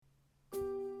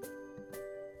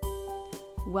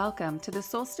Welcome to the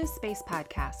Solstice Space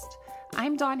Podcast.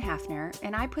 I'm Dawn Hafner,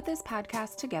 and I put this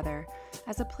podcast together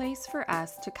as a place for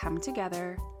us to come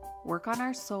together, work on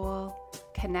our soul,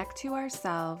 connect to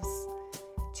ourselves,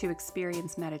 to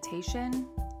experience meditation,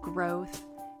 growth,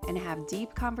 and have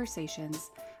deep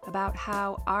conversations about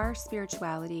how our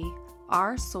spirituality,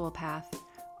 our soul path,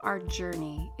 our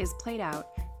journey is played out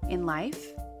in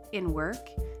life, in work,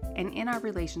 and in our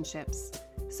relationships.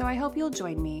 So I hope you'll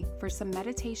join me for some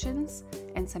meditations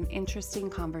and some interesting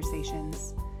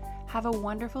conversations. Have a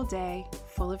wonderful day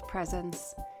full of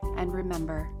presence, and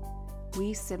remember,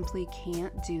 we simply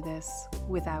can't do this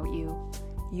without you.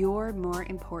 You're more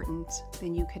important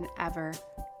than you can ever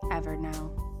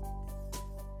know.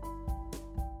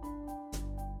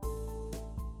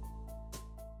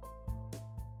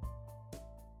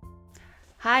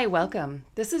 Hi, welcome.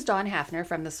 This is Dawn Hafner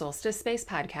from the Solstice Space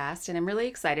Podcast, and I'm really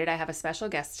excited. I have a special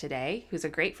guest today who's a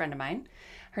great friend of mine.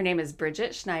 Her name is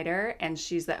Bridget Schneider, and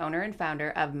she's the owner and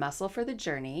founder of Muscle for the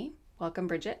Journey. Welcome,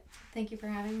 Bridget. Thank you for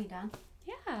having me, Dawn.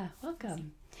 Yeah,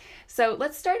 welcome. So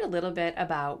let's start a little bit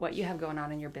about what you have going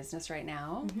on in your business right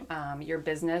now. Mm-hmm. Your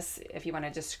business, if you want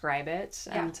to describe it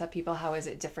to people, how is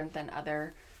it different than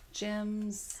other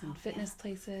gyms and fitness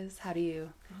places? How do you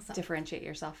differentiate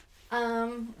yourself?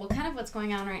 Well, kind of what's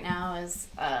going on right now is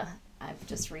I've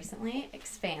just recently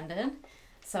expanded.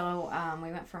 So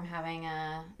we went from having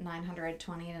a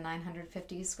 920 to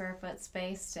 950 square foot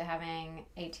space to having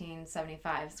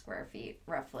 1875 square feet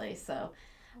roughly. So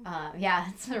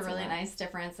it's a really nice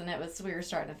difference, and we were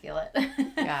starting to feel it.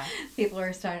 Yeah. People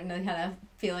were starting to kind of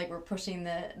feel like we're pushing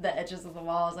the edges of the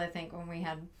walls, I think, when we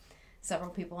had several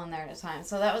people in there at a time.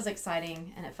 So that was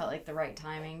exciting, and it felt like the right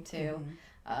timing too. Mm-hmm.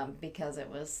 Because it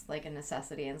was like a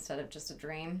necessity instead of just a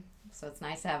dream. So it's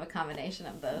nice to have a combination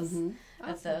of those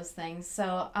of those things.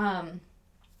 So, I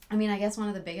guess one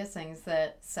of the biggest things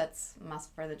that sets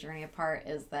Muscle for the Journey apart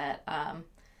is that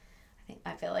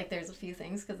I feel like there's a few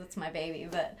things because it's my baby,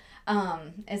 but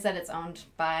is that it's owned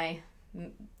by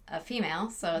a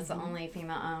female. So it's the only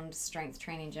female-owned strength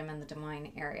training gym in the Des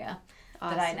Moines area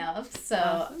that I know of.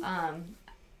 So,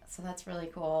 so that's really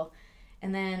cool.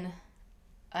 And then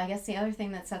I guess the other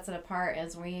thing that sets it apart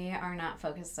is we are not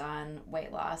focused on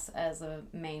weight loss as a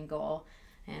main goal,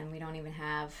 and we don't even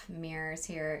have mirrors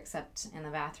here except in the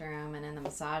bathroom and in the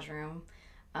massage room,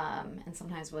 and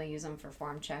sometimes we'll use them for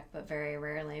form check, but very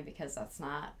rarely because that's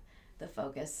not the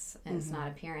focus, and it's not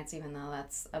appearance, even though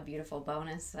that's a beautiful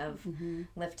bonus of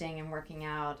lifting and working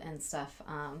out and stuff,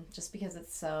 just because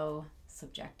it's so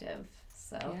subjective.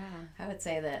 So I would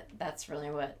say that that's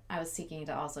really what I was seeking,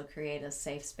 to also create a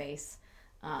safe space.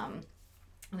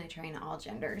 And I train all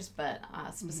genders, but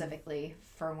specifically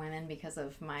for women because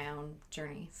of my own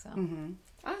journey. So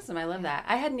Awesome. I love that.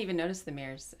 I hadn't even noticed the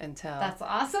mirrors until that's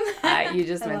awesome. You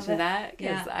just mentioned that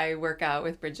because I work out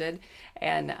with Bridget,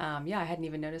 and I hadn't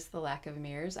even noticed the lack of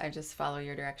mirrors. I just follow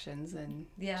your directions and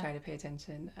try to pay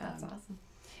attention. That's awesome.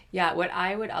 Yeah, what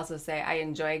I would also say, I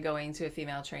enjoy going to a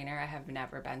female trainer. I have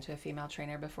never been to a female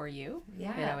trainer before you.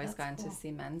 Yeah, I'd always gone to see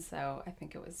men, so I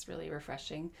think it was really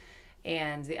refreshing.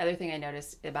 And the other thing I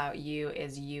noticed about you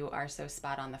is you are so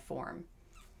spot on the form.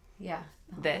 Yeah.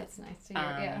 That's nice to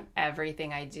hear.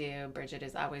 Everything I do, Bridget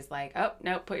is always like, oh,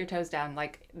 no, put your toes down.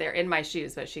 Like, they're in my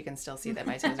shoes, but she can still see that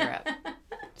my toes are up.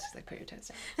 She's like, put your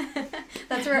toes down.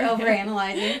 That's where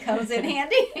overanalyzing comes in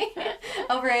handy.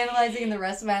 Overanalyzing the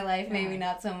rest of my life, maybe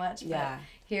not so much, but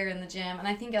here in the gym. And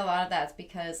I think a lot of that's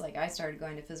because, like, I started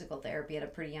going to physical therapy at a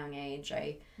pretty young age.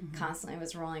 I constantly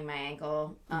was rolling my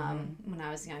ankle when I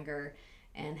was younger,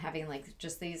 and having, like,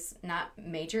 just these not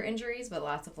major injuries, but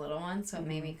lots of little ones. So it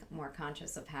made me more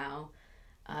conscious of how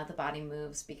the body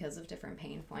moves because of different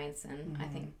pain points. And I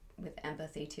think with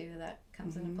empathy too, that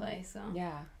comes into play. So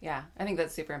yeah, I think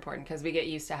that's super important because we get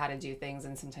used to how to do things,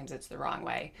 and sometimes it's the wrong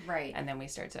way, right? And then we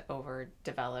start to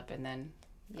overdevelop and then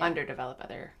underdevelop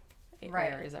other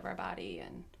areas of our body,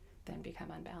 and then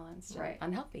become unbalanced and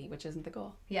unhealthy, which isn't the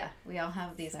goal. Yeah, we all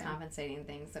have these compensating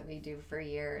things that we do for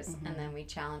years, and then we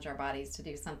challenge our bodies to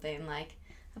do something like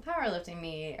a powerlifting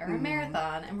meet or a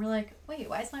marathon, and we're like, wait,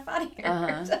 why is my body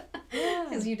hurt?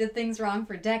 Because you did things wrong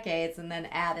for decades and then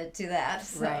added to that.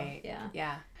 So, right.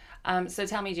 Yeah. So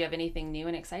tell me, do you have anything new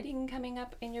and exciting coming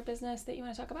up in your business that you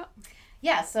want to talk about?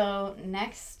 Yeah, so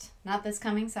not this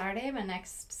coming Saturday, but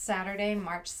next Saturday,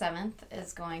 March 7th,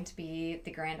 is going to be the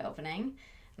grand opening.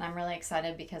 And I'm really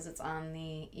excited because it's on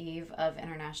the eve of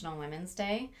International Women's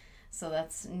Day. So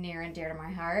that's near and dear to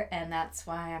my heart, and that's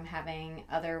why I'm having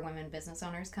other women business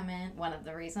owners come in. One of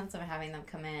the reasons I'm having them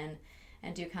come in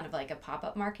and do kind of like a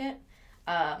pop-up market.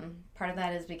 Part of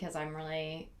that is because I'm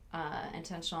really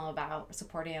intentional about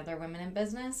supporting other women in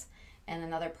business, And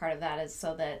another part of that is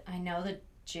so that I know the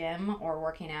gym or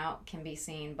working out can be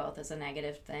seen both as a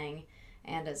negative thing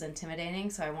and as intimidating.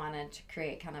 So I wanted to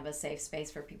create kind of a safe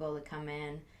space for people to come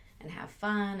in and have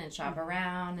fun and shop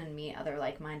around and meet other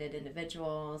like-minded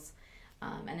individuals,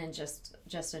 and then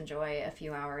just enjoy a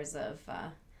few hours of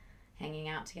hanging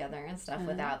out together and stuff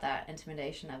without that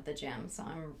intimidation of the gym. So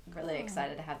I'm really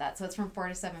excited to have that. So it's from 4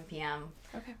 to 7 p.m.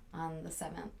 On the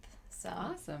 7th. So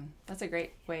awesome. That's a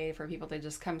great way for people to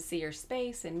just come see your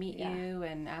space and meet you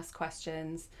and ask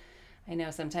questions. I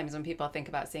know sometimes when people think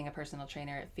about seeing a personal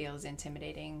trainer, it feels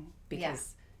intimidating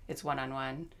because it's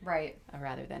one-on-one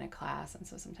rather than a class. And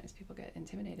so sometimes people get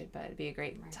intimidated, but it'd be a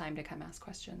great time to come ask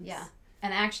questions. Yeah.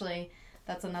 And actually,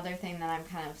 that's another thing that I'm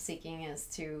kind of seeking is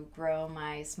to grow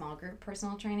my small group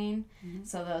personal training.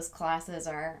 So those classes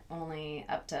are only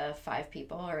up to 5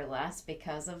 people or less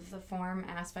because of the form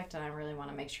aspect, and I really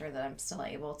want to make sure that I'm still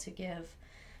able to give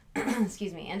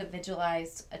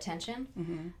individualized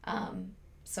attention.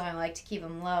 So I like to keep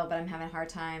them low, but I'm having a hard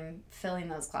time filling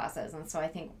those classes, and so I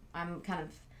think I'm kind of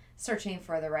searching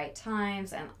for the right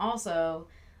times. And also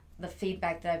the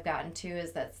feedback that I've gotten too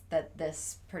is that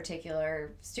this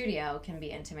particular studio can be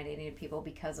intimidating to people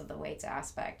because of the weights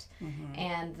aspect.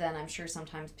 And then I'm sure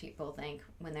sometimes people think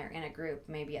when they're in a group,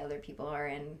 maybe other people are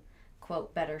in,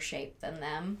 quote, better shape than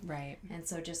them. Right. And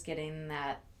so just getting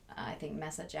that, I think,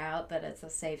 message out that it's a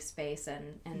safe space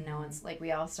and no one's, like,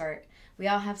 we all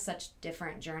have such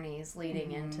different journeys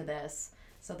leading into this.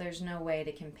 So there's no way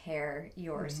to compare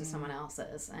yours to someone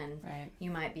else's. And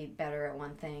you might be better at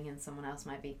one thing and someone else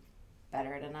might be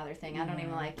better at another thing. I don't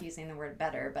even like using the word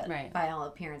better, but by all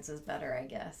appearances better, I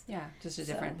guess. Yeah, just a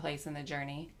different place in the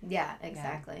journey. Yeah,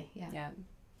 exactly. Yeah.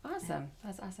 Awesome.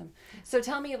 That's awesome. So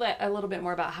tell me a little bit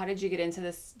more about how did you get into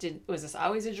this? Was this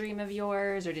always a dream of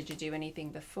yours, or did you do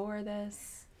anything before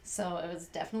this? So it was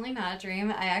definitely not a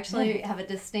dream. I actually have a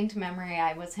distinct memory.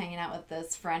 I was hanging out with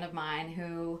this friend of mine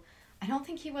who, I don't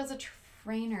think he was a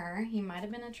trainer. He might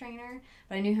have been a trainer,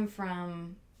 but I knew him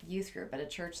from youth group at a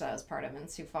church that I was part of in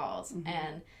Sioux Falls.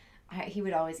 And he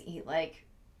would always eat like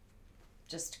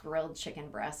just grilled chicken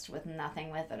breast with nothing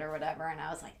with it or whatever. And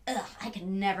I was like, ugh, I could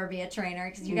never be a trainer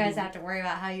because you guys have to worry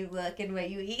about how you look and what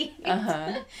you eat.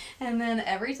 And then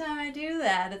every time I do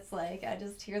that, it's like I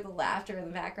just hear the laughter in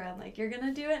the background, like, you're going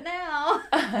to do it now.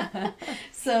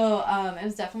 So it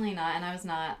was definitely not. And I was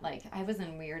not, like, I was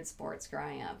in weird sports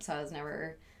growing up. So I was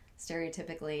never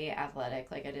stereotypically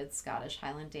athletic. Like, I did Scottish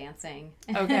Highland dancing.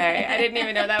 Okay. I didn't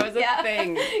even know that was a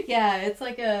thing. Yeah, it's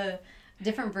like a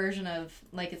different version of,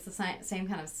 like, it's the same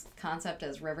kind of concept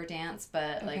as river dance,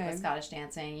 but like with Scottish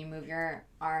dancing, you move your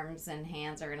arms and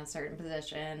hands are in a certain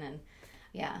position, and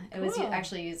it was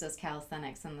actually used as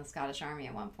calisthenics in the Scottish Army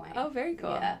at one point. Oh, very cool.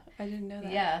 I didn't know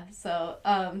that. Yeah, so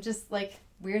just like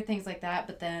weird things like that.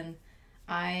 But then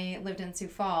I lived in Sioux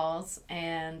Falls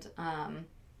and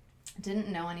didn't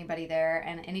know anybody there,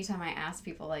 and anytime I asked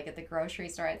people, like at the grocery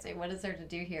store, I'd say, what is there to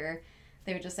do here?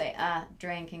 They would just say,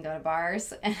 drink and go to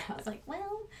bars. And I was like,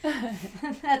 well,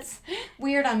 that's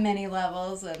weird on many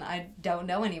levels, and I don't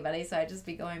know anybody, so I'd just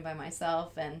be going by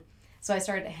myself. And so I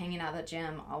started hanging out at the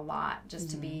gym a lot just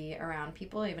to be around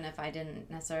people, even if I didn't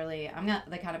necessarily, I'm not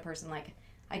the kind of person, like,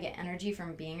 I get energy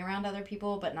from being around other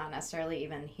people, but not necessarily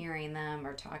even hearing them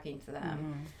or talking to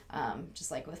them, just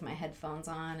like with my headphones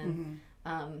on.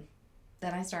 And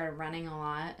then I started running a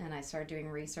lot, and I started doing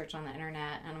research on the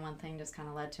internet, and one thing just kind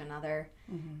of led to another.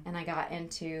 And I got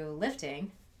into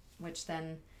lifting, which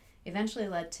then eventually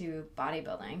led to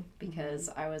bodybuilding because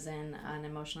I was in an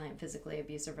emotionally and physically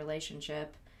abusive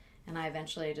relationship, and I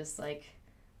eventually just like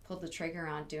pulled the trigger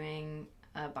on doing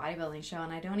a bodybuilding show,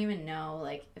 and I don't even know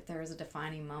like if there was a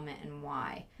defining moment and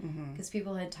why, because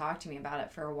people had talked to me about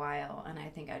it for a while, and I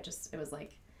think it was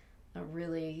like a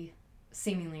really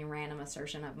seemingly random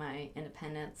assertion of my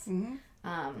independence,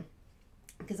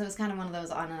 because it was kind of one of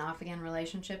those on and off again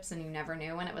relationships, and you never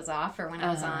knew when it was off or when it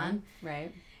was on.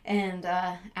 Right. And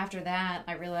after that,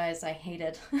 I realized I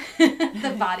hated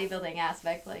the bodybuilding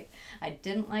aspect. Like, I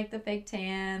didn't like the fake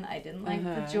tan, I didn't like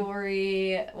the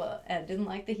jewelry, I didn't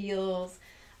like the heels.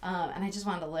 And I just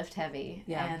wanted to lift heavy.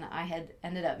 And I had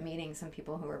ended up meeting some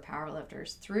people who were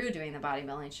powerlifters through doing the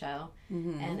bodybuilding show,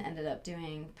 and ended up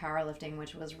doing powerlifting,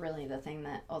 which was really the thing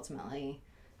that ultimately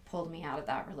pulled me out of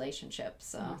that relationship.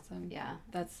 So, awesome. Yeah.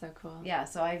 That's so cool. Yeah,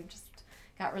 so I just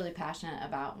got really passionate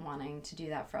about wanting to do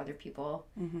that for other people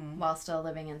while still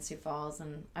living in Sioux Falls.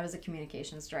 And I was a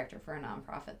communications director for a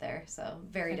nonprofit there, so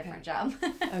very different job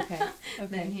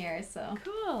than here. So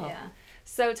cool. Yeah.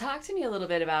 So talk to me a little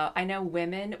bit about, I know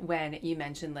women, when you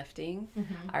mention lifting,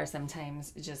 are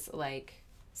sometimes just like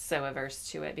so averse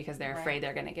to it because they're afraid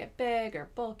they're going to get big or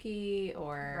bulky,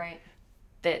 or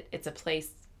that it's a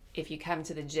place, if you come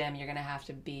to the gym, you're going to have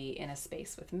to be in a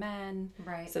space with men.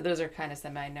 Right. So those are kind of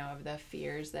some I know of the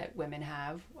fears that women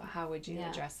have. How would you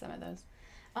address some of those?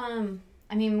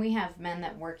 I mean, we have men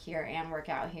that work here and work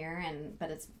out here,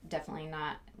 but it's definitely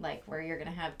not like where you're going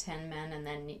to have 10 men and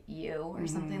then you or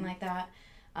something like that.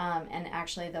 And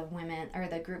actually the women, or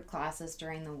the group classes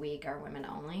during the week are women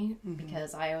only,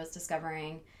 because I was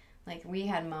discovering, like, we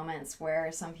had moments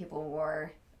where some people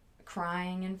were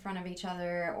crying in front of each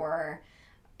other or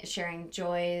sharing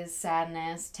joys,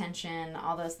 sadness, tension,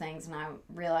 all those things. And I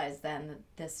realized then that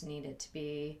this needed to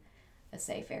be a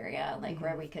safe area, like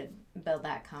where we could build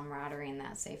that camaraderie and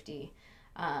that safety.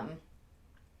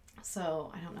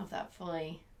 So I don't know if that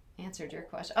fully answered your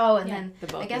question. Oh, and then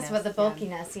I guess with the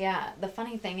bulkiness, the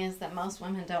funny thing is that most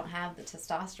women don't have the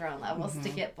testosterone levels to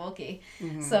get bulky.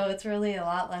 So it's really a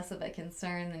lot less of a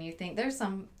concern than you think. There's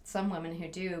some women who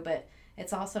do, but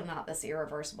it's also not this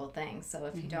irreversible thing. So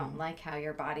if you don't like how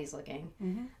your body's looking,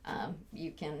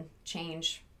 you can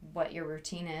change what your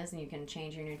routine is and you can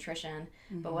change your nutrition.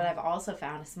 But what I've also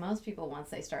found is most people,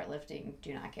 once they start lifting,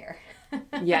 do not care.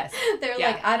 Yes. They're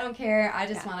like, I don't care. I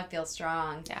just want to feel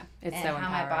strong. Yeah. It's and so how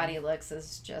empowering. my body looks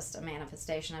is just a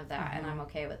manifestation of that, and I'm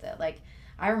okay with it. Like,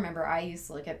 I remember I used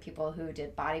to look at people who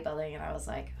did bodybuilding and I was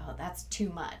like, oh, that's too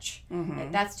much.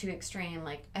 Like, that's too extreme.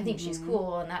 Like, I think she's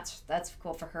cool and that's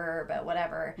cool for her, but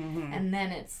whatever. And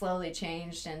then it slowly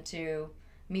changed into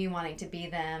me wanting to be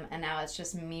them, and now it's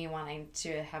just me wanting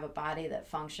to have a body that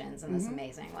functions in this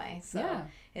amazing way. So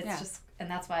it's just,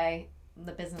 and that's why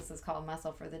the business is called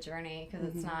Muscle for the Journey, because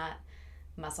it's not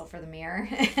muscle for the mirror.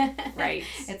 Right.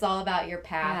 It's all about your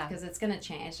path, because it's going to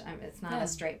change. It's not a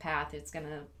straight path. It's going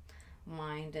to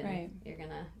wind, and you're going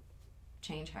to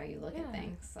change how you look at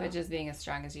things. So. But just being as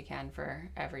strong as you can for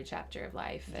every chapter of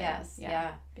life. And,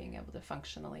 being able to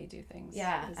functionally do things.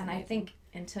 Yeah, and amazing. I think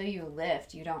until you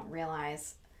lift, you don't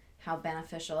realize how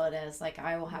beneficial it is. Like,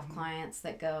 I will have clients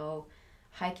that go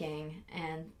hiking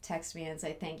and text me and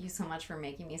say, thank you so much for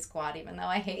making me squat, even though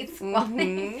I hate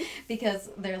squatting,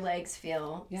 because their legs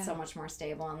feel so much more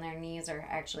stable and their knees are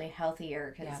actually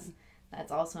healthier, because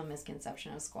that's also a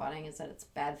misconception of squatting, is that it's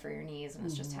bad for your knees and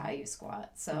it's just how you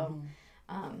squat. So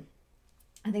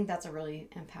I think that's a really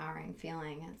empowering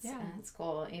feeling. It's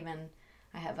cool. Even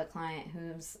I have a client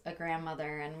who's a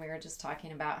grandmother, and we were just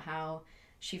talking about how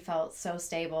she felt so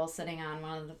stable sitting on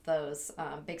one of those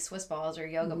big Swiss balls or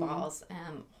yoga balls,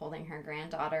 holding her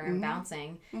granddaughter and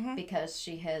bouncing, because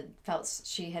she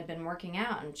had been working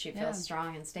out and she feels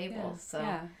strong and stable. So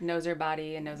knows her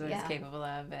body and knows what it's capable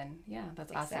of, and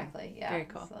that's awesome. Exactly. Yeah. Very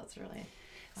cool. So that's really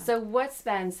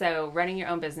fun. So running your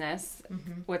own business,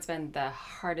 what's been the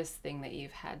hardest thing that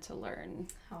you've had to learn?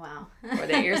 Oh, wow. Or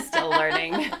that you're still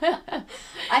learning?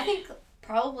 I think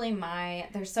probably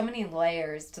there's so many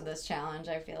layers to this challenge,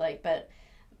 I feel like, but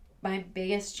my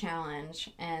biggest challenge,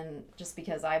 and just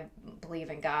because I believe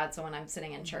in God, so when I'm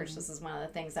sitting in church, this is one of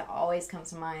the things that always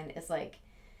comes to mind, is like,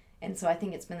 and so I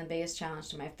think it's been the biggest challenge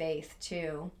to my faith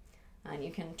too, and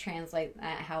you can translate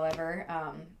that however,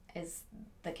 is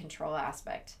the control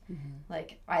aspect.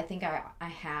 Like, I think I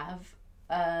have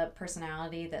a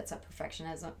personality that's a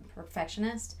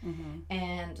perfectionist,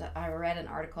 and I read an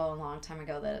article a long time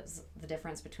ago that it's the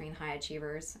difference between high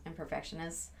achievers and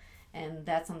perfectionists, and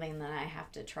that's something that I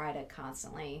have to try to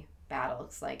constantly battle.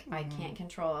 It's like, I can't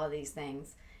control all these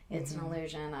things. It's an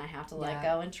illusion. I have to let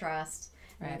go and trust.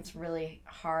 And it's really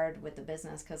hard with the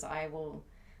business, because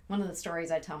one of the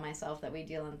stories I tell myself that we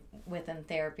deal with in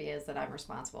therapy is that I'm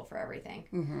responsible for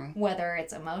everything. Whether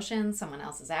it's emotions, someone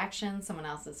else's actions, someone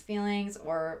else's feelings,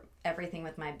 or everything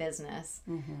with my business.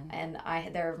 And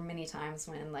there are many times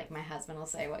when, like, my husband will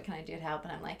say, what can I do to help?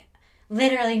 And I'm like,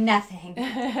 literally nothing.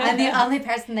 I'm the only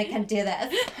person that can do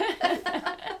this.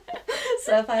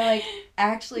 So if I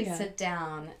actually sit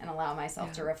down and allow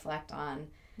myself to reflect on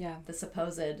the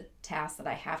supposed tasks that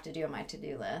I have to do on my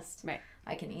to-do list,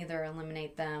 I can either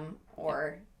eliminate them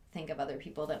or think of other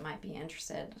people that might be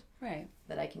interested,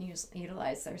 that I can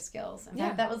utilize their skills. In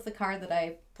fact, that was the card that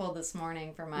I pulled this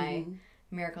morning for my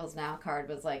Miracles Now card,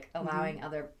 was like, allowing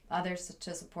others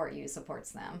to support you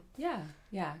supports them.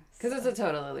 Because it's a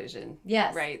total illusion.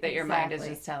 Yes. Right? That your mind is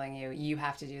just telling you, you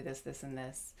have to do this, this, and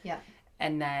this. Yeah.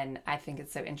 And then I think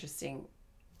it's so interesting.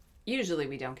 Usually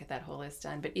we don't get that whole list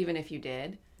done, but even if you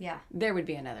did, there would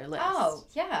be another list. Oh,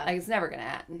 yeah. Like, it's never going to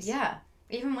end. Yeah.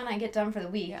 even when I get done for the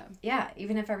week,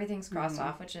 even if everything's crossed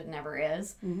off, which it never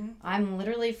is, I'm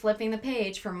literally flipping the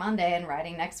page for Monday and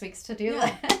writing next week's to-do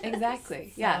list.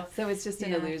 Exactly. So it's just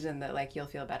an illusion that like you'll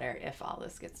feel better if all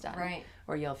this gets done. Right.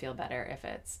 Or you'll feel better if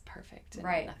it's perfect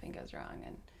and nothing goes wrong.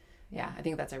 And I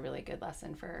think that's a really good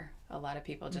lesson for a lot of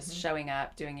people. Just showing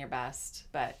up, doing your best,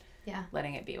 but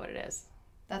letting it be what it is.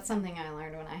 That's something I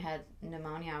learned when I had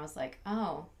pneumonia. I was like,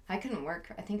 oh, I couldn't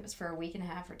work. I think it was for a week and a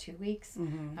half or 2 weeks.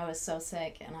 I was so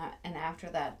sick. And after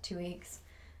that 2 weeks,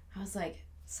 I was like,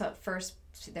 so at first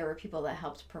there were people that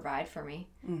helped provide for me.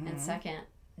 And second,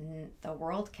 the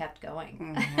world kept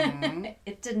going.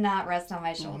 It did not rest on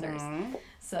my shoulders.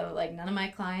 So like none of my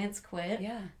clients quit.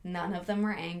 None of them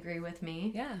were angry with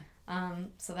me.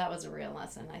 So that was a real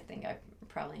lesson. I think I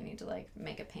probably need to like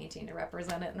make a painting to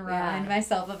represent it and remind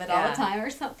myself of it all the time or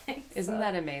something. Isn't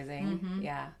that amazing?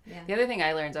 The other thing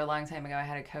I learned a long time ago, I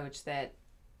had a coach that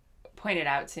pointed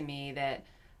out to me that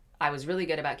I was really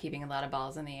good about keeping a lot of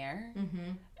balls in the air.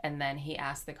 And then he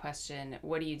asked the question,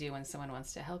 what do you do when someone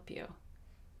wants to help you?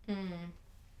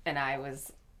 And I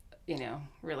was,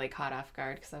 really caught off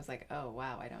guard because I was like, oh,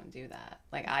 wow, I don't do that.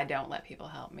 Like, I don't let people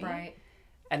help me. Right.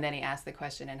 And then he asked the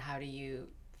question, and how do you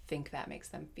think that makes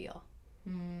them feel?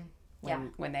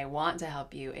 When they want to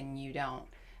help you and you don't.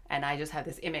 And I just have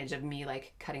this image of me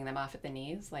like cutting them off at the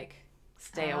knees, like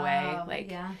stay away,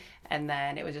 like. And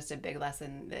then it was just a big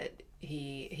lesson that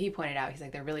he pointed out. He's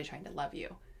like, they're really trying to love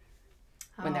you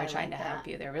when they're trying to help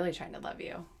you. They're really trying to love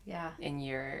you. And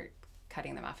you're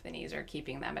cutting them off at the knees or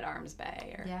keeping them at arm's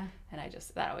bay. And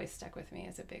that always stuck with me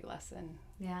as a big lesson.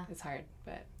 It's hard,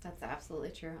 but that's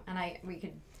absolutely true. And we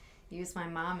could use my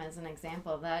mom as an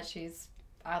example of that. She's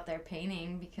out there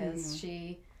painting because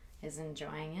she is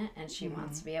enjoying it and she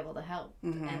wants to be able to help.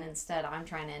 And instead I'm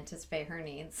trying to anticipate her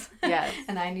needs.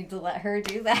 And I need to let her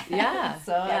do that.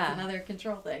 So that's another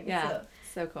control thing.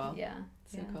 So cool.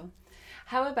 Cool.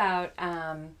 How about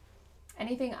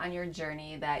anything on your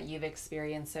journey that you've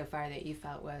experienced so far that you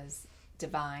felt was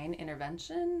divine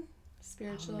intervention,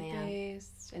 spiritual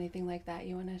based, anything like that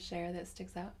you want to share that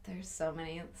sticks out? There's so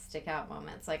many stick out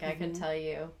moments. Like I could tell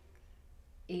you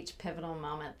each pivotal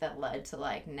moment that led to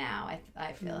like now.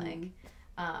 I feel like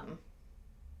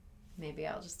maybe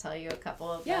I'll just tell you a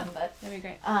couple of them. But that'd be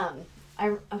great.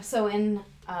 So in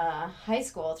high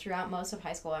school, throughout most of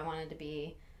high school, I wanted to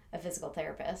be a physical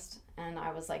therapist, and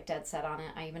I was like dead set on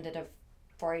it. I even did a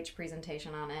 4-H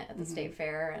presentation on it at the state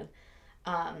fair.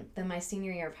 And then my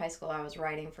senior year of high school, I was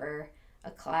writing for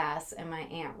a class, and my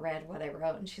aunt read what I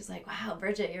wrote, and she's like, wow,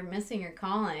 Bridget, you're missing your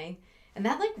calling. And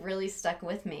that like really stuck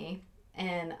with me.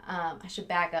 And I should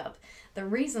back up. The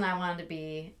reason I wanted to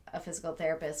be a physical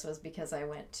therapist was because I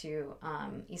went to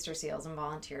Easter Seals and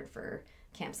volunteered for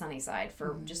Camp Sunnyside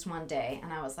for just one day.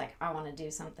 And I was like, I want to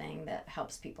do something that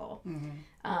helps people.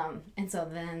 And so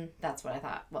then that's what I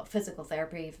thought. Well, physical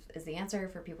therapy is the answer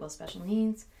for people with special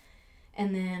needs.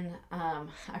 And then I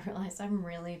realized I'm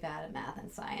really bad at math and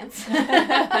science. So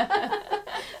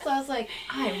I was like,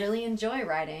 I really enjoy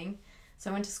writing. So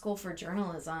I went to school for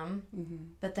journalism,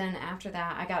 but then after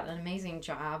that, I got an amazing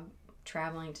job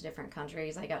traveling to different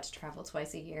countries. I got to travel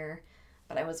twice a year,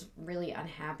 but I was really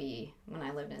unhappy when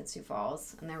I lived in Sioux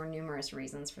Falls, and there were numerous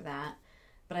reasons for that.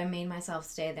 But I made myself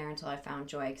stay there until I found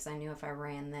joy, because I knew if I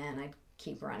ran then, I'd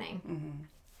keep running.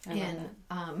 And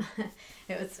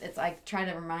I try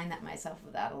to remind myself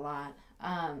of that a lot.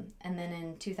 And then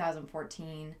in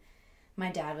 2014, my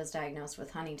dad was diagnosed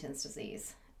with Huntington's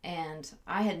disease. And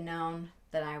I had known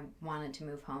that I wanted to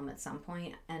move home at some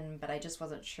point, but I just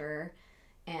wasn't sure.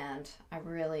 And I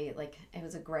really, it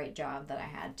was a great job that I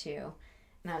had too.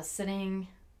 And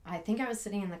I think I was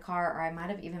sitting in the car, or I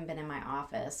might have even been in my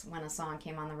office when a song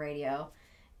came on the radio.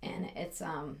 And it's,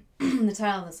 the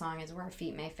title of the song is Where Our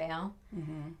Feet May Fail.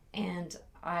 And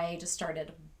I just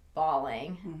started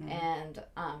bawling. And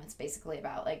it's basically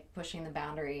about pushing the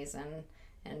boundaries and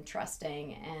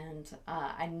trusting, and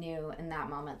I knew in that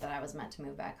moment that I was meant to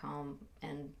move back home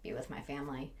and be with my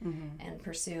family and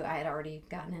pursue. I had already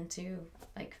gotten into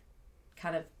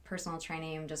kind of personal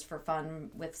training just for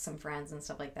fun with some friends and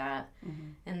stuff like that,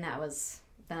 and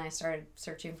then I started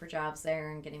searching for jobs there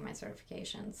and getting my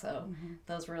certification. So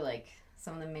those were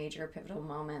some of the major pivotal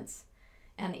moments.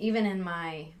 And even in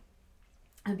my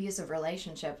abusive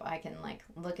relationship, I can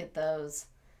look at those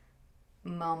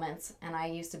moments, and I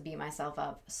used to beat myself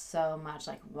up so much,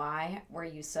 why were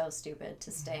you so stupid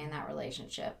to stay in that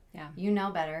relationship? You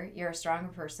know better, you're a stronger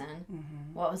person.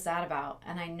 What was that about?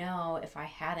 And I know if I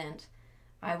hadn't,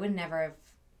 I would never have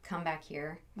come back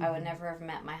here. I would never have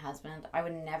met my husband. I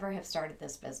would never have started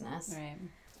this business.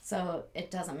 So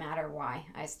it doesn't matter why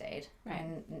I stayed. Right.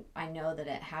 And I know that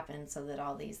it happened so that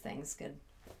all these things could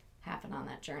happen on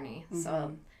that journey.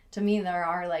 So to me, there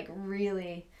are like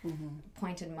really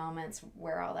pointed moments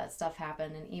where all that stuff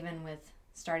happened. And even with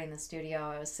starting the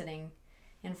studio, I was sitting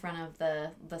in front of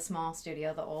the small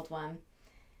studio, the old one,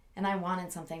 and I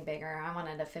wanted something bigger. I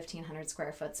wanted a 1,500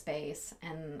 square foot space,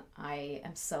 and I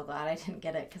am so glad I didn't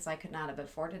get it because I could not have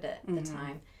afforded it at the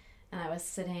time. And I was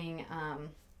sitting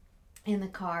in the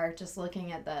car just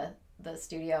looking at the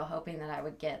studio, hoping that I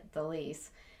would get the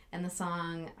lease. And the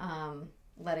song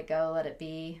Let It Go, Let It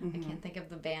Be, I can't think of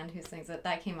the band who sings it,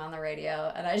 that came on the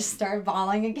radio, and I just started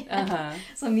bawling again.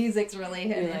 So music's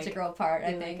really an integral part,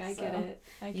 I think. I get it.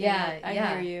 I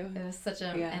hear you. It was such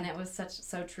and it was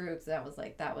so true, because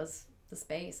that was the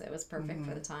space. It was perfect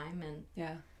for the time,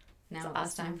 and now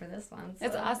it's time for this one. So,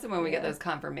 it's awesome when we get those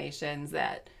confirmations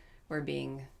that we're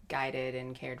being guided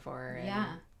and cared for,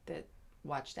 and that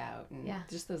watched out, and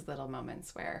just those little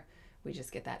moments where we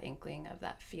just get that inkling of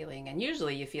that feeling. And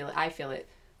usually I feel it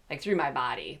like through my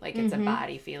body, like it's a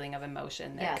body feeling of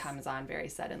emotion that comes on very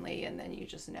suddenly, and then you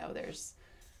just know there's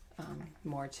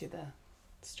more to the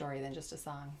story than just a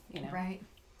song, you know. Right.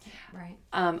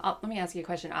 Let me ask you a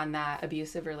question on that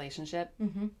abusive relationship.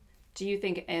 Do you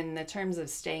think, in the terms of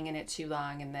staying in it too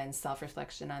long and then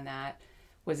self-reflection on that,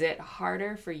 was it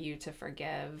harder for you to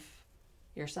forgive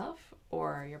yourself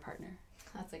or your partner?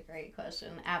 That's a great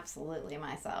question. Absolutely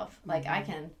myself. Like I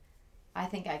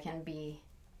think I can be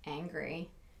angry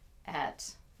at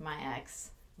my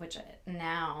ex, which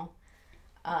now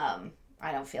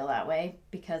I don't feel that way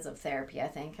because of therapy, I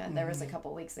think. There was a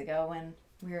couple weeks ago when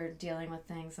we were dealing with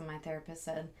things, and my therapist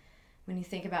said, when you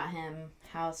think about him,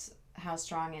 how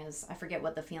strong is, I forget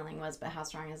what the feeling was, but how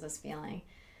strong is this feeling?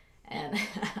 And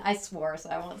I swore, so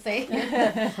I won't say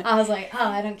it. I was like, oh,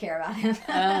 I don't care about him.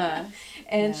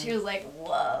 And she was like,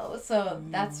 whoa. So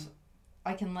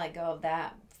I can let go of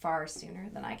that far sooner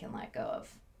than I can let go of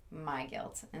my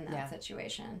guilt in that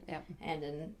situation and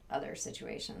in other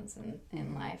situations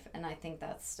in life. And I think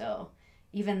that's still,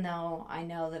 even though I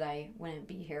know that I wouldn't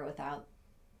be here without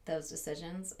those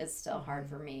decisions, it's still hard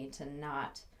for me to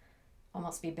not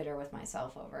almost be bitter with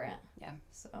myself over it. Yeah.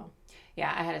 So.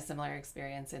 Yeah, I had a similar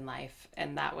experience in life,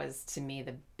 and that was, to me,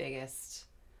 the biggest,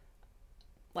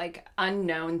 like,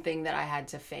 unknown thing that I had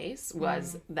to face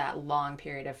was that long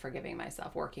period of forgiving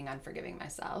myself, working on forgiving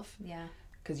myself. Yeah.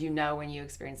 Because when you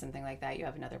experience something like that, you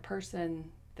have another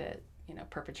person that,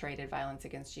 perpetrated violence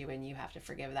against you, and you have to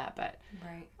forgive that. But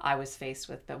I was faced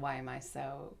with, but why am I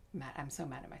so mad? I'm so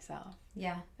mad at myself.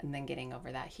 Yeah. And then getting over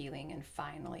that, healing, and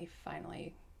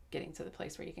finally getting to the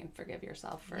place where you can forgive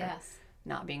yourself for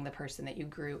not being the person that you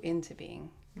grew into being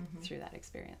through that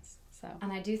experience. So.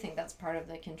 And I do think that's part of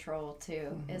the control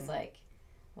too, is like,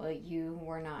 well, you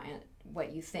were not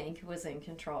what you think was in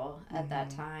control at that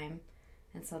time.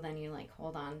 And so then you like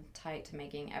hold on tight to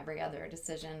making every other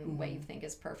decision what you think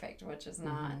is perfect, which is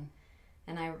not.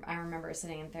 And I remember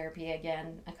sitting in therapy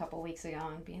again a couple weeks ago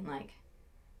and being like,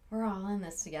 we're all in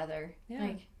this together. Yeah.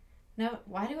 Like, no,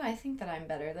 why do I think that I'm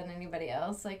better than anybody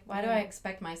else? Like, why do I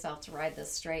expect myself to ride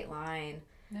this straight line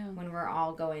when we're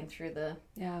all going through the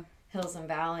hills and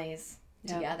valleys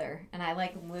together? And I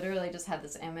like literally just had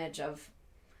this image of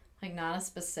like not a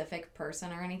specific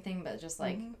person or anything, but just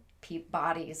like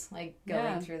bodies like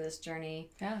going through this journey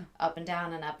up and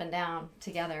down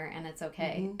together, and it's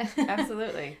okay.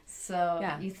 Absolutely. So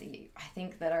I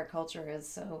think that our culture is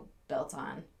so built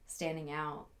on standing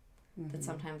out that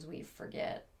sometimes we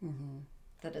forget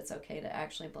that it's okay to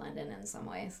actually blend in some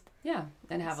ways. Yeah,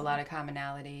 and have a lot of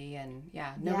commonality, and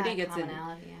nobody gets an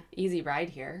easy ride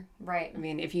here. Right. I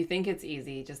mean, if you think it's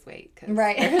easy, just wait, because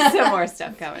there's some more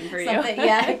stuff coming for you.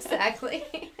 Yeah, exactly.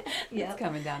 It's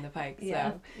coming down the pike.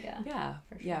 So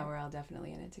for sure. We're all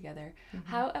definitely in it together.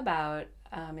 How about,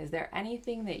 is there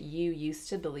anything that you used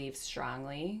to believe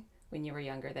strongly when you were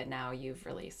younger that now you've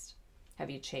released? Have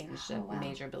you changed a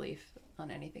major belief on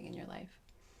anything in your life?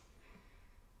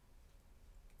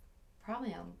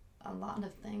 Probably a lot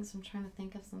of things. I'm trying to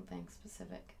think of something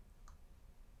specific.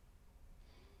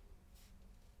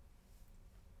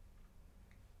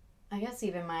 I guess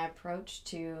even my approach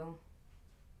to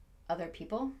other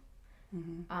people.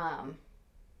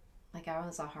 Like I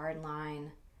was a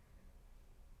hardline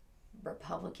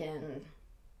Republican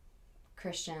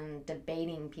Christian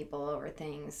debating people over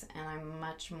things, and I'm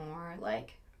much more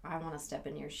like, I want to step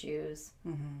in your shoes.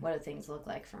 What do things look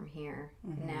like from here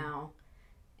now?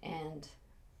 And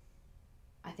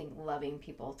I think loving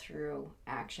people through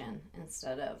action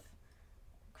instead of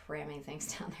cramming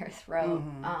things down their throat.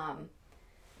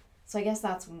 So I guess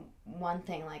that's one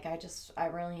thing. Like, I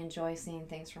really enjoy seeing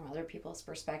things from other people's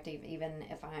perspective, even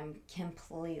if I'm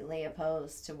completely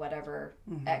opposed to whatever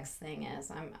X thing is.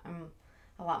 I'm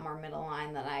a lot more middle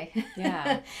line than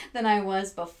than I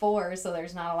was before. So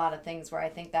there's not a lot of things where I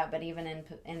think that, but even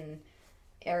in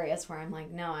areas where I'm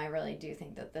like, no, I really do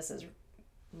think that this is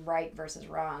right versus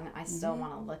wrong, I still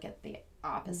want to look at the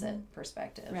opposite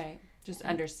perspective. Right. Just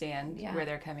understand where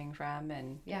they're coming from.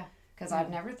 And because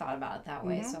I've never thought about it that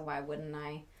way, so why wouldn't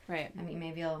I? Right. I mean,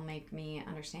 maybe it'll make me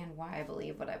understand why I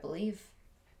believe what I believe.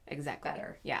 Exactly.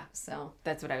 Better. Yeah. So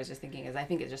that's what I was just thinking, is I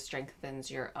think it just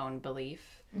strengthens your own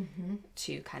belief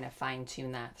to kind of fine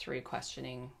tune that through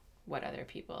questioning what other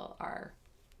people are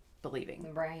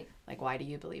believing. Right. Like, why do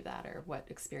you believe that? Or what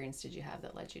experience did you have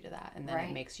that led you to that? And then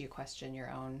it makes you question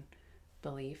your own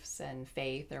beliefs and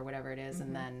faith or whatever it is,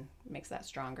 and then makes that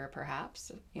stronger,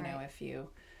 perhaps, you know, if you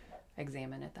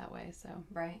examine it that way. So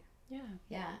right.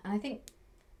 Yeah. And I think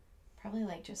probably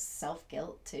like just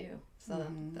self-guilt too, so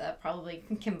that probably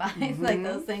combines like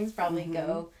those things probably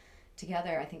go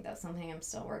together. I think that's something I'm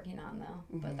still working on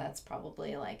though, but that's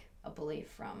probably like a belief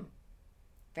from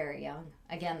very young.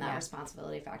 Again, that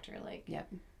responsibility factor, like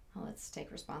well, let's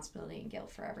take responsibility and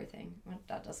guilt for everything. Well,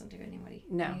 that doesn't do anybody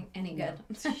any good.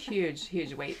 It's a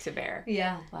huge weight to bear.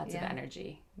 Lots of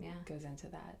energy goes into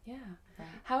that. Right.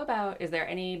 How about, is there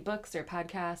any books or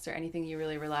podcasts or anything you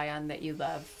really rely on that you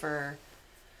love for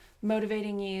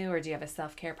motivating you, or do you have a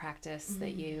self-care practice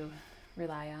that you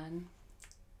rely on?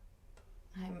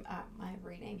 My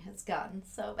reading has gotten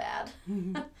so bad.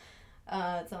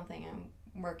 It's something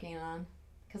I'm working on,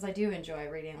 because I do enjoy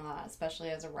reading a lot,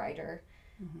 especially as a writer.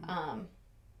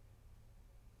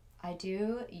 I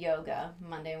do yoga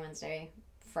Monday, Wednesday,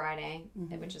 Friday,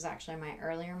 which is actually my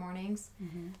earlier mornings.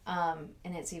 And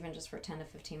it's even just for 10 to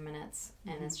 15 minutes,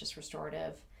 and it's just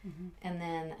restorative.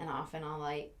 And often I'll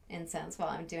light incense while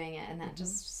I'm doing it, and that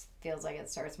just feels like it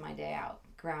starts my day out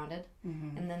grounded.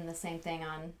 And then the same thing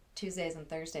on Tuesdays and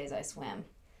Thursdays, I swim.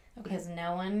 Because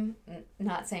no one,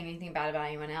 not saying anything bad about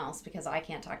anyone else, because I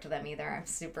can't talk to them either. I'm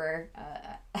super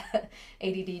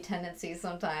ADD tendencies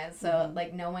sometimes. So,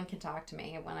 like, no one can talk to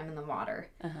me when I'm in the water.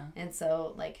 And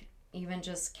so, like, even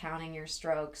just counting your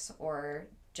strokes or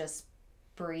just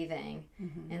breathing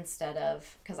instead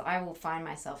of, because I will find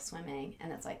myself swimming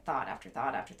and it's like thought after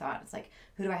thought after thought. It's like,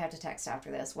 who do I have to text after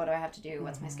this? What do I have to do?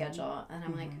 What's my schedule? And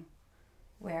I'm like,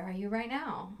 where are you right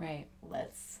now? Right.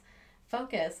 Let's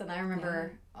focus. And I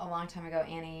remember a long time ago,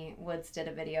 Annie Woods did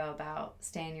a video about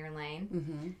stay in your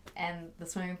lane. And the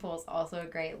swimming pool is also a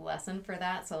great lesson for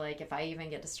that. So, like, if I even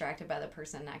get distracted by the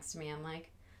person next to me, I'm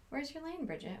like, where's your lane,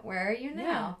 Bridget? Where are you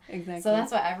now? Yeah, exactly. So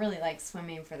that's why I really like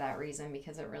swimming, for that reason,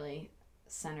 because it really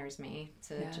centers me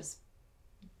to just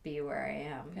be where I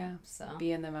am. Yeah. So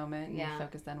be in the moment and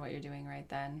focus on what you're doing right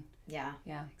then. Yeah.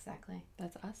 Yeah. Exactly.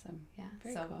 That's awesome. Yeah.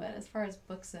 Very so cool. But as far as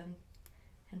books and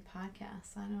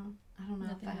podcasts, I don't know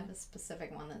if I have a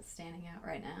specific one that's standing out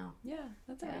right now. Yeah,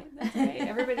 that's all right. That's all right.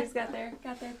 Everybody's got their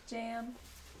jam.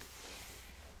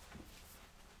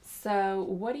 So,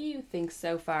 what do you think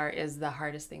so far is the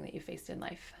hardest thing that you faced in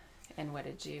life, and what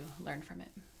did you learn from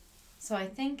it? So I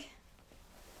think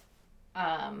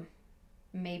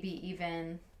maybe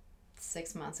even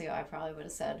 6 months ago, I probably would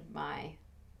have said my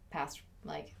past,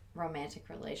 like, romantic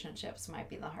relationships might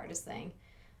be the hardest thing,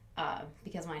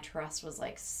 because my trust was,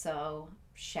 like, so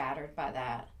shattered by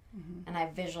that. And I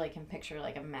visually can picture,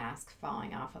 like, a mask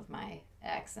falling off of my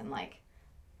ex, and, like,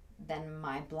 then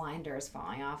my blinders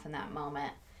falling off in that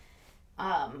moment.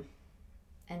 And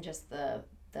just the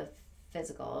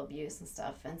physical abuse and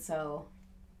stuff. And so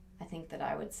I think that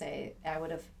I would say, I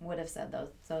would have said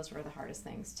those were the hardest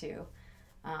things too.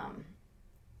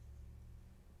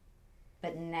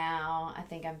 But now I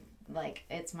think I'm, like,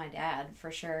 it's my dad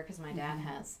for sure, because my dad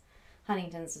has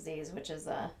Huntington's disease, which is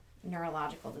a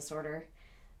neurological disorder.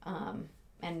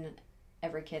 And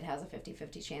every kid has a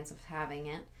 50-50 chance of having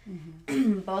it.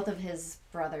 Both of his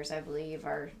brothers, I believe,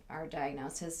 are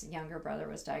diagnosed. His younger brother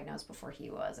was diagnosed before he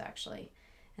was, actually.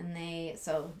 And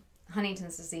so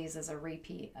Huntington's disease is a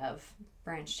repeat of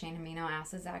branched chain amino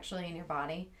acids, actually, in your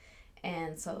body.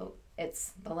 And so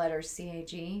it's the letters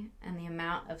CAG, and the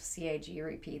amount of CAG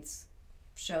repeats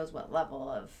shows what level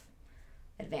of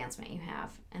advancement you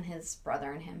have. And his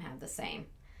brother and him have the same.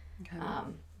 Okay.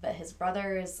 But his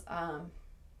brother is,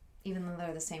 even though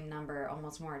they're the same number,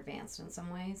 almost more advanced in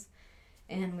some ways.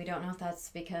 And we don't know if that's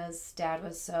because Dad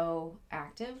was so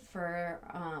active for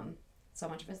so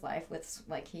much of his life, with,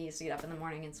 like, he used to get up in the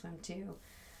morning and swim too.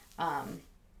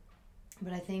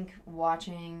 But I think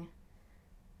watching,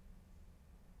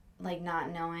 like,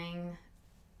 not knowing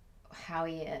how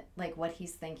he, like, what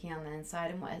he's thinking on the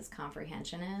inside and what his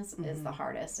comprehension is the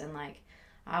hardest. And, like,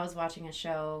 I was watching a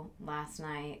show last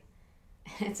night.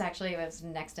 It was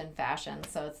Next in Fashion.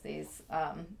 So it's these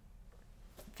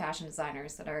fashion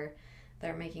designers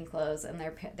they're making clothes, and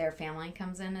their family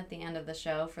comes in at the end of the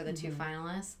show for the two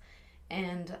finalists.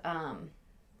 And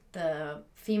the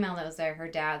female that was there, her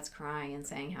dad's crying and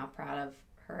saying how proud of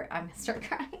her. I'm going to start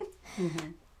crying.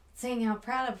 Saying how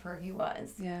proud of her he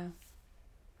was. Yeah.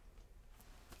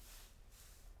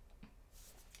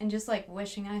 And just, like,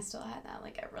 wishing I still had that.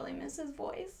 Like, I really miss his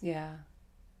voice. Yeah.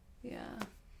 Yeah.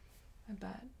 I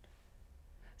bet.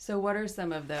 So what are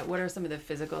some of the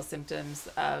physical symptoms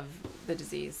of the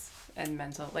disease and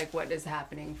mental, like, what is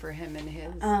happening for him in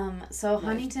his So life?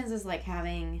 Huntington's is like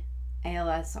having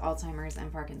ALS, Alzheimer's,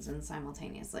 and Parkinson's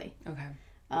simultaneously. Okay.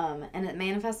 And it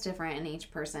manifests different in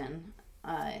each person.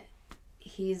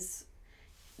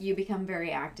 You become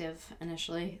very active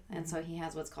initially, and so he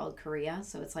has what's called chorea,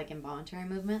 so it's like involuntary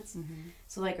movements.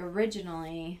 So, like,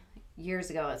 originally, years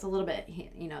ago, it's a little bit,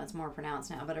 it's more pronounced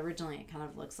now, but originally it kind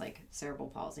of looks like cerebral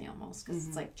palsy almost, because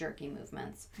it's like jerky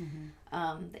movements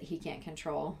that he can't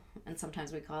control. And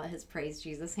sometimes we call it his praise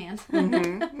Jesus hand,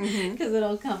 because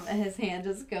it'll come, his hand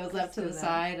just goes up to the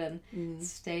side and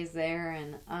stays there.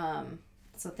 And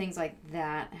so things like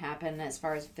that happen as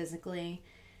far as physically.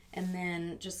 And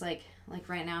then just like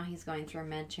right now he's going through a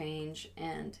med change,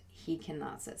 and he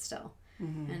cannot sit still.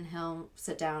 And he'll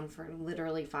sit down for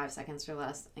literally 5 seconds or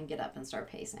less and get up and start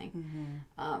pacing.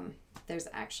 There's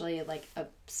actually, like, a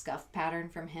scuff pattern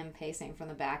from him pacing from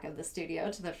the back of the studio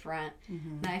to the front.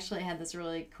 And I actually had this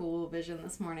really cool vision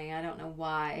this morning, I don't know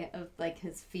why, of, like,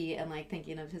 his feet, and, like,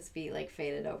 thinking of his feet, like,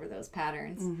 faded over those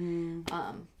patterns.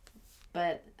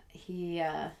 But he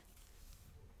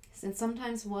and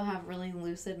sometimes we'll have really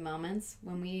lucid moments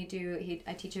when we do.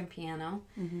 I teach him piano,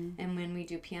 and when we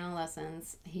do piano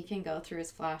lessons, he can go through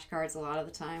his flashcards a lot of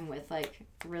the time with, like,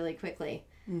 really quickly.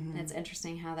 And it's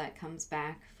interesting how that comes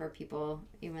back for people,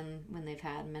 even when they've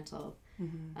had mental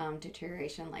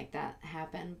deterioration like that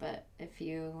happen. But if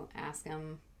you ask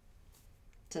him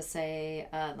to say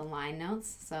the line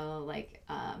notes, so, like,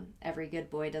 every good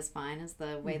boy does fine is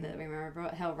the way that we remember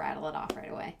it, he'll rattle it off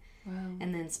right away. Wow.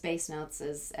 And then space notes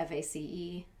is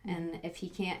FACE. And if he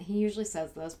can't, he usually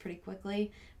says those pretty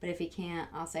quickly, but if he can't,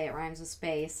 I'll say it rhymes with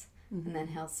space, and then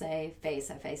he'll say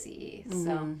face, FACE.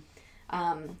 So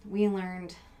we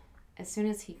learned as soon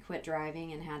as he quit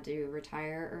driving and had to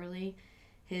retire early,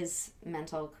 his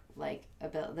mental, like,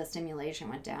 the stimulation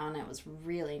went down. It was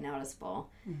really noticeable.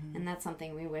 And that's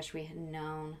something we wish we had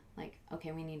known, like,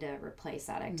 okay, we need to replace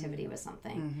that activity with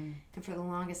something. And for the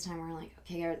longest time, we're like,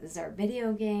 okay, is there a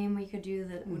video game we could do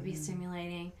that would be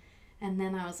stimulating? And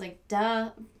then I was like, duh,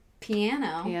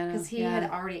 piano. Because he had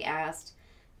already asked,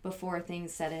 before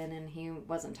things set in and he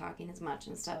wasn't talking as much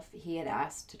and stuff, he had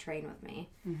asked to train with me.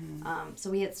 So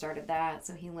we had started that.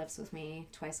 So he lifts with me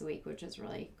twice a week, which is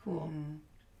really cool.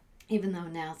 Even though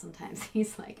now sometimes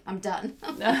he's like, I'm done.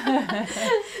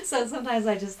 So sometimes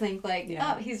I just think, like,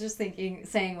 oh, he's just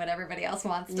saying what everybody else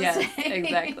wants to say.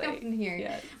 Exactly.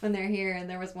 When they're here. And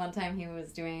there was one time he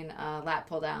was doing lat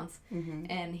pull downs,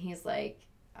 and he's like,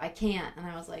 I can't. And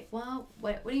I was like, well,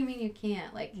 what do you mean you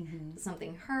can't? Like, does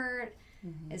something hurt?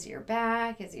 Is it your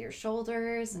back? Is it your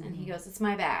shoulders? And he goes, it's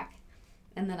my back.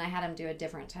 And then I had him do a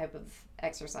different type of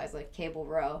exercise, like cable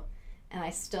row. And I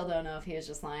still don't know if he was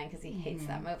just lying because he hates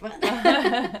that movement.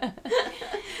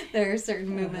 There are certain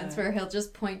movements where he'll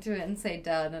just point to it and say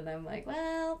done, and I'm like,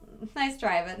 well, nice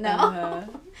try, but no.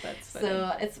 That's funny.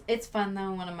 So it's fun,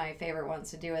 though. One of my favorite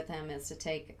ones to do with him is to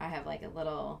take, I have like a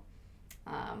little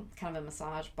kind of a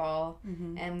massage ball,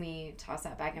 and we toss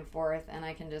that back and forth, and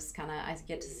I can just I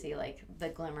get to see, like, the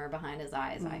glimmer behind his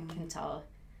eyes. I can tell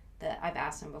that I've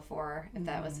asked him before if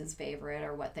that was his favorite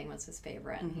or what thing was his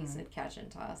favorite, and he said catch and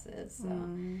tosses.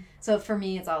 So for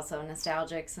me, it's also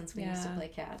nostalgic since we used to play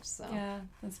catch. So yeah,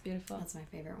 that's beautiful. That's my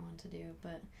favorite one to do.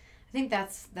 But I think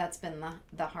that's been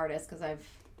the hardest because I've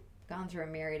gone through a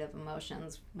myriad of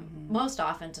emotions. Most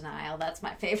often denial. That's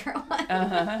my favorite one.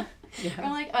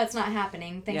 I'm like, oh, it's not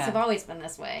happening. Things have always been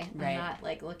this way. I'm not,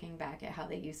 like, looking back at how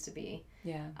they used to be.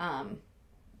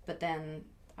 But then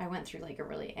I went through, like, a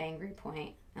really angry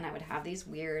point, and I would have these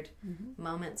weird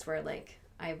moments where, like,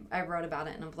 I wrote about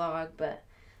it in a blog, but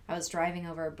I was driving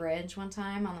over a bridge one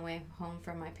time on the way home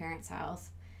from my parents' house,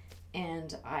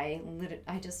 and I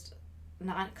just,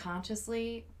 not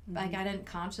consciously, like, I didn't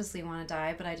consciously want to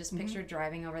die, but I just pictured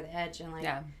driving over the edge and, like,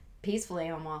 peacefully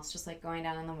almost, just, like, going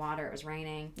down in the water. It was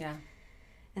raining.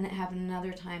 And it happened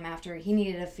another time after he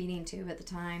needed a feeding tube at the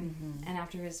time. And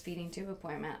after his feeding tube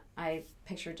appointment, I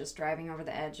pictured just driving over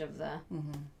the edge of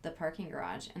the parking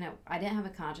garage. And I didn't have a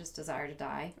conscious desire to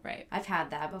die. Right. I've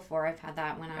had that before. I've had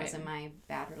that when I was in my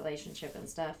bad relationship and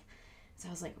stuff. So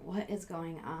I was like, what is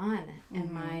going on?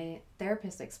 And my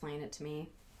therapist explained it to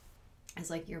me. It's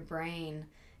like your brain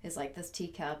is like this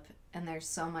teacup, and there's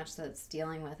so much that's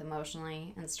dealing with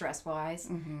emotionally and stress-wise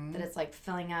that it's like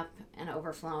filling up and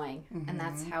overflowing, and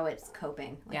that's how it's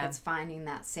coping. Like it's finding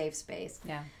that safe space.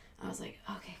 Yeah. I was like,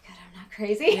 okay, good, I'm not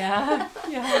crazy.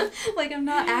 Yeah. Like I'm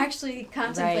not actually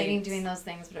contemplating doing those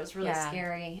things, but it was really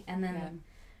scary. And then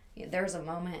there was a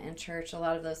moment in church, a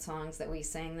lot of those songs that we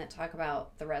sing that talk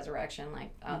about the resurrection, like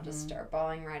I'll just start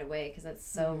bawling right away because it's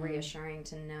so reassuring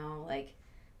to know, like,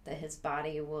 that his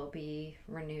body will be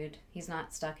renewed. He's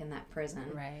not stuck in that prison.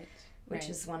 Right. Which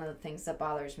is one of the things that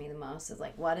bothers me the most, is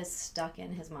like what is stuck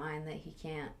in his mind that he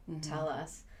can't tell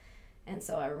us. And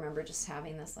so I remember just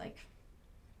having this like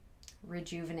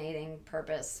rejuvenating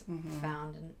purpose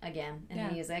found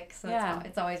in music. So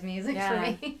it's always music for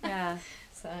me.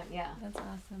 So that's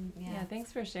awesome. Yeah,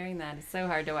 thanks for sharing that. It's so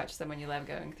hard to watch someone you love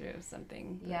going through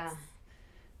something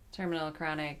terminal,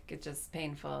 chronic. It's just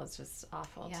painful. It's just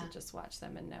awful to just watch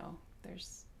them and know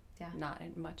there's not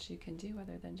much you can do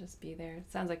other than just be there.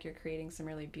 It sounds like you're creating some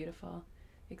really beautiful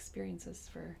experiences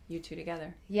for you two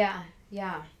together. Yeah.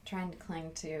 Trying to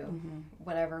cling to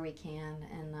whatever we can.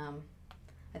 And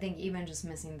I think even just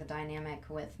missing the dynamic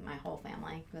with my whole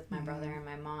family, with my brother and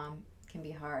my mom, can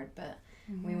be hard. But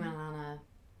we went on a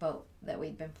boat that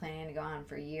we'd been planning to go on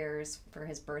for years for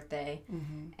his birthday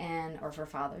or for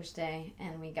Father's Day,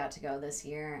 and we got to go this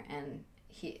year, and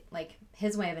he, like,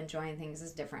 his way of enjoying things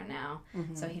is different now.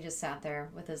 So he just sat there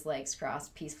with his legs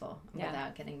crossed, peaceful,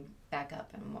 without getting back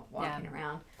up and walking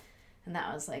around. And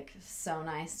that was like so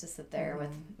nice to sit there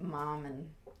with Mom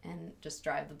and just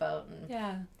drive the boat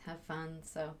and have fun.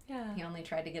 So he only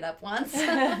tried to get up once.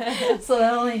 So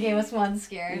that only gave us one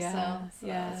scare. So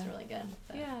that was really good.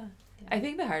 But, I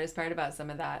think the hardest part about some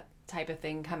of that type of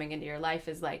thing coming into your life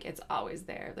is like it's always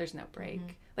there. There's no break.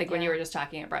 Like when you were just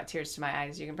talking, it brought tears to my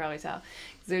eyes. You can probably tell.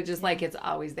 So just like it's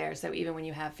always there. So even when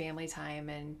you have family time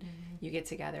and you get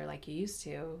together like you used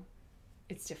to,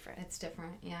 it's different. It's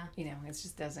different, You know, it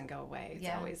just doesn't go away. It's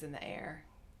always in the air.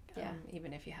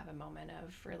 Even if you have a moment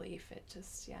of relief, it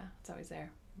just, it's always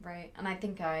there. Right. And I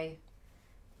think I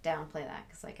downplay that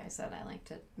because, like I said, I like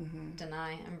to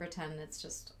deny and pretend it's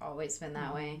just always been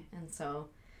that way. And so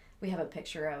we have a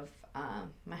picture of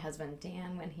my husband,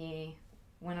 Dan, when he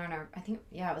went on it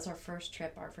was our first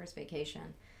trip, our first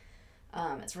vacation.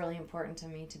 It's really important to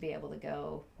me to be able to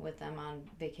go with them on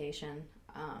vacation.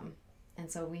 And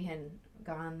so we had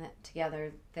gone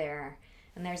together there.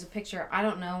 And there's a picture. I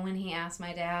don't know when he asked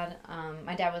my dad.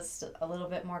 My dad was a little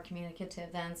bit more communicative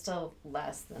then, still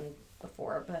less than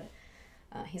before, but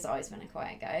he's always been a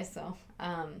quiet guy. So,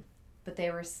 but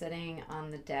they were sitting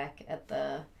on the deck at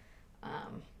the,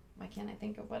 why can't I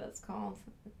think of what it's called?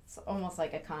 It's almost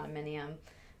like a condominium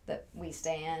that we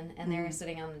stay in, and they're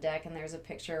sitting on the deck, and there's a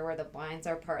picture where the blinds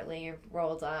are partly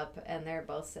rolled up, and they're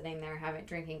both sitting there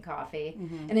drinking coffee.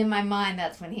 And in my mind,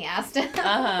 that's when he asked it.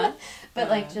 But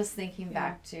like just thinking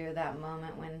back to that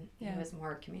moment when he was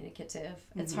more communicative.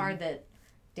 It's hard that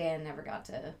Dan never got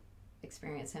to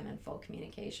experience him in full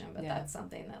communication, but that's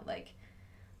something that like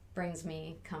brings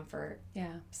me comfort.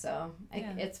 So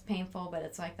it's painful, but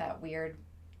it's like that weird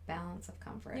balance of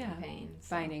comfort and pain.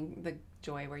 So. Finding the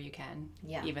joy where you can,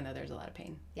 even though there's a lot of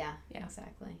pain.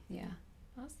 Exactly.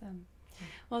 Awesome.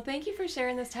 Well, thank you for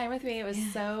sharing this time with me. It was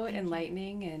so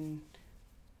enlightening and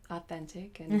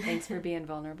authentic, and thanks for being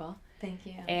vulnerable. Thank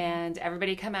you. And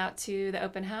everybody come out to the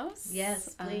open house.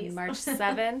 Yes, please. On March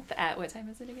 7th at, what time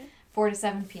is it again? 4 to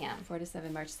 7 p.m. 4 to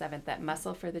 7, March 7th, at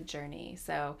Muscle for the Journey.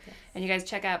 So, and you guys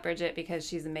check out Bridget because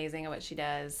she's amazing at what she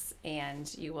does,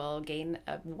 and you will gain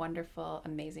a wonderful,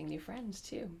 amazing new friend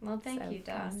too. Well, thank you,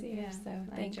 Dawn.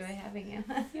 I enjoy having you.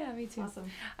 Yeah, me too.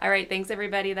 Awesome. All right, thanks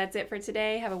everybody. That's it for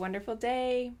today. Have a wonderful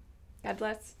day. God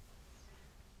bless.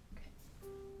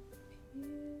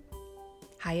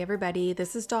 Hi everybody,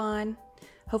 this is Dawn.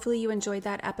 Hopefully you enjoyed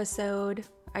that episode.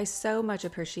 I so much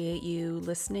appreciate you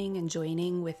listening and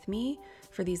joining with me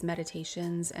for these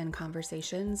meditations and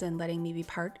conversations and letting me be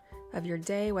part of your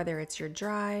day, whether it's your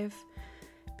drive,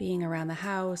 being around the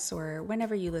house, or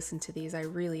whenever you listen to these. I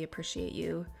really appreciate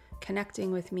you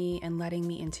connecting with me and letting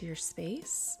me into your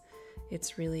space.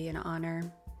 It's really an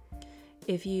honor.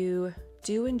 If you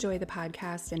do enjoy the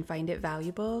podcast and find it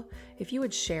valuable, if you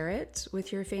would share it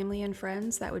with your family and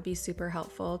friends, that would be super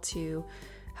helpful to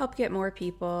help get more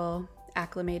people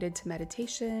acclimated to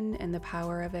meditation and the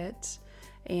power of it.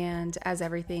 And as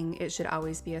everything, it should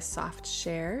always be a soft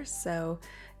share. So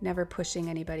never pushing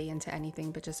anybody into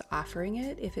anything, but just offering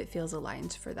it if it feels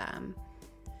aligned for them.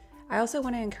 I also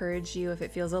want to encourage you, if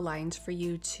it feels aligned for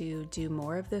you to do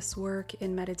more of this work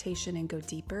in meditation and go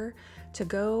deeper, to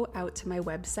go out to my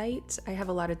website. I have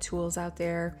a lot of tools out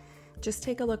there. Just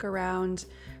take a look around.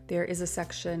 There is a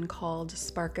section called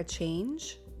Spark a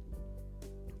Change.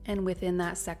 And within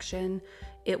that section,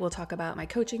 it will talk about my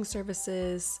coaching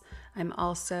services. I'm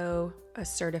also a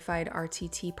certified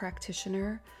RTT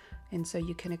practitioner, and so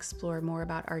you can explore more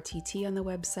about RTT on the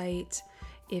website.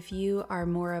 If you are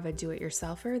more of a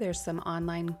do-it-yourselfer, there's some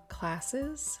online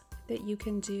classes that you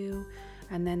can do.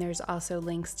 And then there's also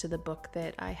links to the book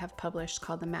that I have published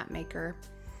called The Map Maker.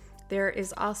 There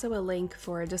is also a link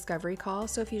for a discovery call.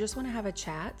 So if you just want to have a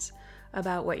chat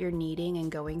about what you're needing and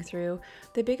going through,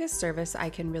 the biggest service I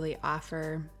can really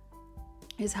offer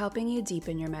is helping you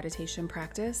deepen your meditation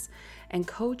practice and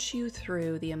coach you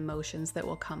through the emotions that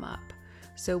will come up.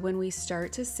 So when we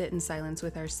start to sit in silence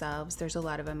with ourselves, there's a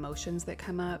lot of emotions that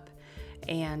come up.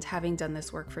 And having done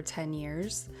this work for 10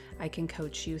 years, I can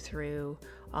coach you through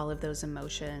all of those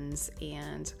emotions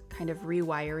and kind of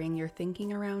rewiring your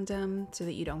thinking around them so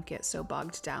that you don't get so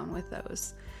bogged down with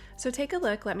those. So take a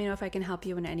look. Let me know if I can help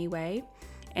you in any way.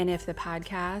 And if the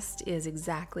podcast is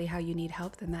exactly how you need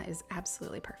help, then that is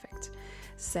absolutely perfect.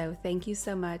 So thank you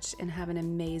so much and have an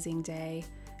amazing day.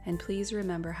 And please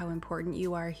remember how important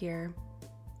you are here.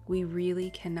 We really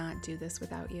cannot do this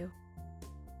without you.